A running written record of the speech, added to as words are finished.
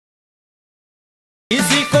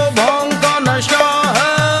किसी को भांग का नशा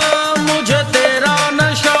है, मुझे तेरा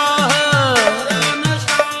नशा है,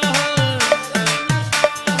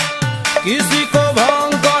 किसी को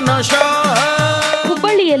भांग का नशा है।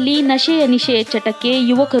 ಹುಬ್ಬಳ್ಳಿಯಲ್ಲಿ ನಶೆಯ ನಿಶೆ ಚಟಕ್ಕೆ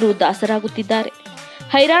ಯುವಕರು ದಾಸರಾಗುತ್ತಿದ್ದಾರೆ.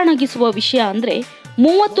 ಹೈರಾಣಾಗಿಸುವ ವಿಷಯ ಅಂದ್ರೆ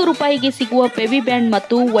 30 ರೂಪಾಯಿಗೆ ಸಿಗುವ ಫೆವಿಬ್ಯಾಂಡ್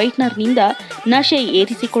ಮತ್ತು ವೈಟ್ನರ್ನಿಂದ ನಶೆ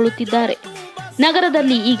ಏರಿಸಿಕೊಳ್ಳುತ್ತಿದ್ದಾರೆ.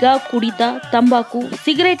 ನಗರದಲ್ಲಿ ಈಗ ಕುಡಿತ, ತಂಬಾಕು,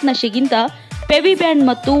 ಸಿಗರೆಟ್ ನಶೆಗಿಂತ ಫೆವಿಬ್ಯಾಂಡ್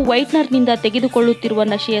ಮತ್ತು ವೈಟ್ನರ್ನಿಂದ ತೆಗೆದುಕೊಳ್ಳುತ್ತಿರುವ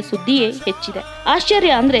ನಶೆಯ ಸುದ್ದಿಯೇ ಹೆಚ್ಚಿದೆ.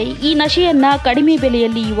 ಆಶ್ಚರ್ಯ ಅಂದ್ರೆ ಈ ನಶೆಯನ್ನ ಕಡಿಮೆ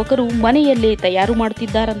ಬೆಲೆಯಲ್ಲಿ ಯುವಕರು ಮನೆಯಲ್ಲೇ ತಯಾರು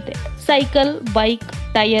ಮಾಡುತ್ತಿದ್ದಾರಂತೆ. ಸೈಕಲ್, ಬೈಕ್,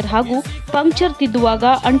 ಟೈರ್ ಹಾಗೂ ಪಂಕ್ಚರ್ ತಿದ್ದುವಾಗ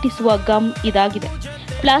ಅಂಟಿಸುವ ಗಮ್ ಇದಾಗಿದೆ.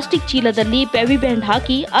 ಪ್ಲಾಸ್ಟಿಕ್ ಚೀಲದಲ್ಲಿ ಫೆವಿಬ್ಯಾಂಡ್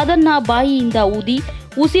ಹಾಕಿ ಅದನ್ನ ಬಾಯಿಯಿಂದ ಊದಿ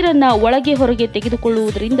ಉಸಿರನ್ನ ಒಳಗೆ ಹೊರಗೆ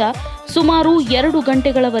ತೆಗೆದುಕೊಳ್ಳುವುದರಿಂದ ಸುಮಾರು 2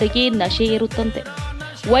 ಗಂಟೆಗಳವರೆಗೆ ನಶೆ ಏರುತ್ತಂತೆ.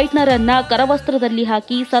 ವೈಟ್ನರ್ ಅನ್ನ ಕರವಸ್ತ್ರದಲ್ಲಿ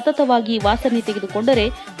ಹಾಕಿ ಸತತವಾಗಿ ವಾಸನೆ ತೆಗೆದುಕೊಂಡರೆ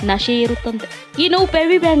ನಶೆ ಏರುತ್ತಂತೆ. ಇನ್ನು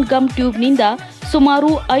ಫೆವಿಬ್ಯಾಂಡ್ ಗಮ್ ಟ್ಯೂಬ್ನಿಂದ ಸುಮಾರು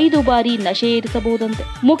 5 ಬಾರಿ ನಶೆ ಏರಿಸಬಹುದಂತೆ.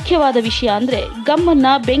 ಮುಖ್ಯವಾದ ವಿಷಯ ಅಂದ್ರೆ ಗಮ್ಮನ್ನ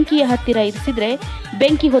ಬೆಂಕಿಯ ಹತ್ತಿರ ಇರಿಸಿದ್ರೆ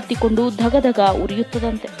ಬೆಂಕಿ ಹೊತ್ತಿಕೊಂಡು ಧಗಧಗ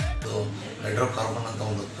ಉರಿಯುತ್ತದಂತೆ. ಹೈಡ್ರೋಕಾರ್ಬನ್ ಅಂತ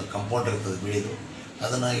ಒಂದು ಕಂಪೌಂಡ್ ಇರ್ತದೆ ಬಿಳಿದು,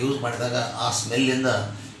 ಅದನ್ನು ಯೂಸ್ ಮಾಡಿದಾಗ ಆ ಸ್ಮೆಲ್ಲಿಂದ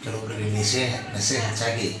ಕೆಲವೊಬ್ಬರಿಗೆ ನಶೆ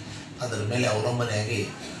ಹೆಚ್ಚಾಗಿ ಅದರ ಮೇಲೆ ಅವಲಂಬನೆಯಾಗಿ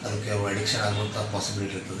ಅದಕ್ಕೆ ಅಡಿಕ್ಷನ್ ಆಗುವಂಥ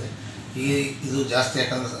ಪಾಸಿಬಿಲಿಟಿ ಇರ್ತದೆ. ಇದು ಜಾಸ್ತಿ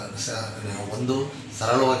ಯಾಕಂದರೆ ಒಂದು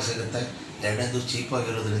ಸರಳವಾಗಿ ಸಿಗುತ್ತೆ, ಎರಡನೇದು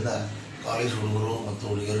ಚೀಪಾಗಿರೋದ್ರಿಂದ ಕಾಲೇಜ್ ಹುಡುಗರು ಮತ್ತು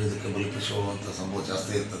ಹುಡುಗಿಯರು ಇದಕ್ಕೆ ಬಲಿಪಡಿಸುವಂಥ ಸಂಭವ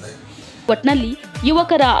ಜಾಸ್ತಿ ಇರ್ತದೆ. ಒಟ್ನಲ್ಲಿ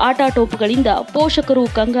ಯುವಕರ ಆಟಾಟೋಪುಗಳಿಂದ ಪೋಷಕರು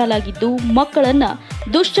ಕಂಗಾಲಾಗಿದ್ದು ಮಕ್ಕಳನ್ನ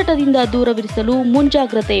ದುಶ್ಚಟದಿಂದ ದೂರವಿರಿಸಲು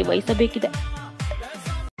ಮುಂಜಾಗ್ರತೆ ವಹಿಸಬೇಕಿದೆ.